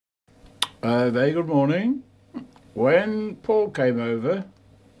Very good morning. When Paul came over,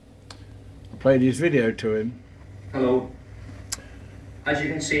 I played his video to him. Hello. As you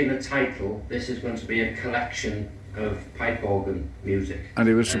can see in the title, this is going to be a collection of pipe organ music, And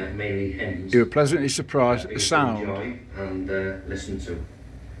he was mainly hymns. You were pleasantly surprised at the sound. Enjoy and listen to.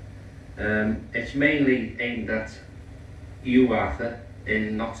 It's mainly aimed at you, Arthur,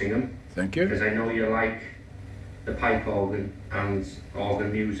 in Nottingham. Thank you. Because I know you like the pipe organ and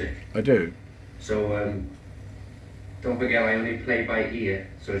organ music. I do. So don't forget, I only play by ear,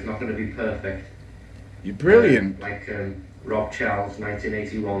 so it's not going to be perfect. You're brilliant. Like Rob Charles,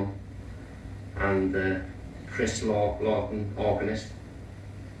 1981, and Chris Lawton, organist.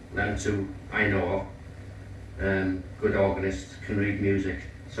 Them two I know of. Good organists, can read music,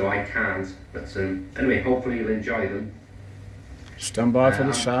 so I can't. But anyway, hopefully you'll enjoy them. Stand by for the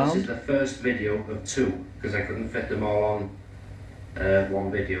This is sound. the first video of two, because I couldn't fit them all on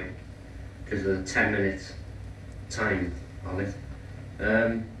one video, because of the 10-minute time on it.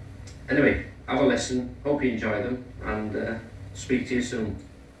 Anyway, have a listen, hope you enjoy them, and speak to you soon.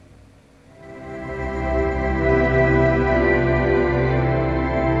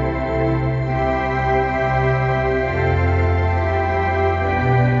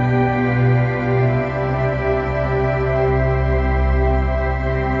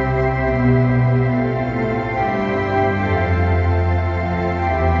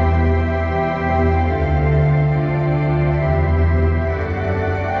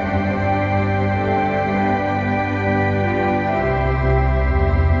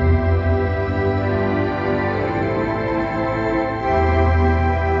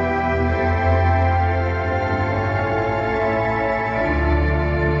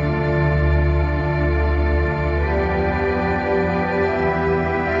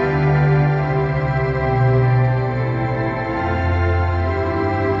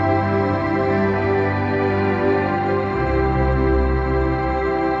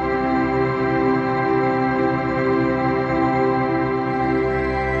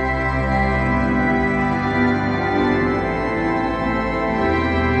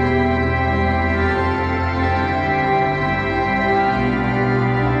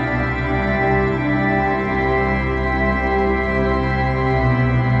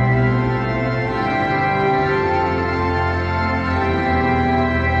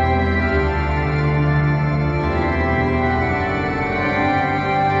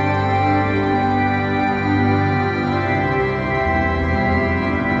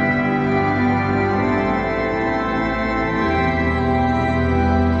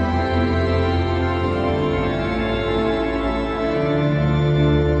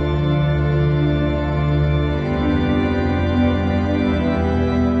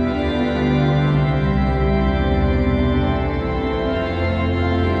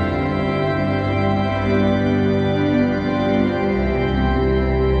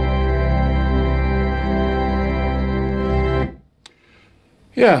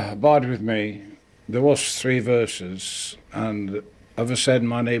 Yeah, abide with me. There was 3 verses, and as I said,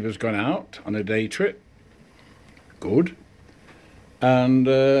 my neighbour's gone out on a day trip. Good. And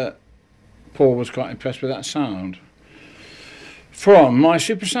Paul was quite impressed with that sound. From my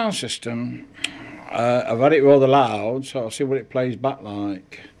super sound system, I've had it rather loud, so I'll see what it plays back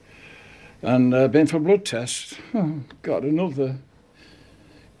like. And been for a blood test. Oh, got another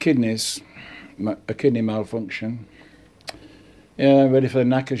a kidney malfunction. Yeah, ready for the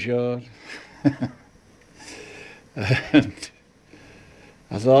knacker's yard. And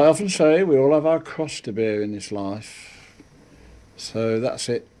as I often say, we all have our cross to bear in this life. So that's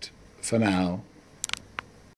it for now.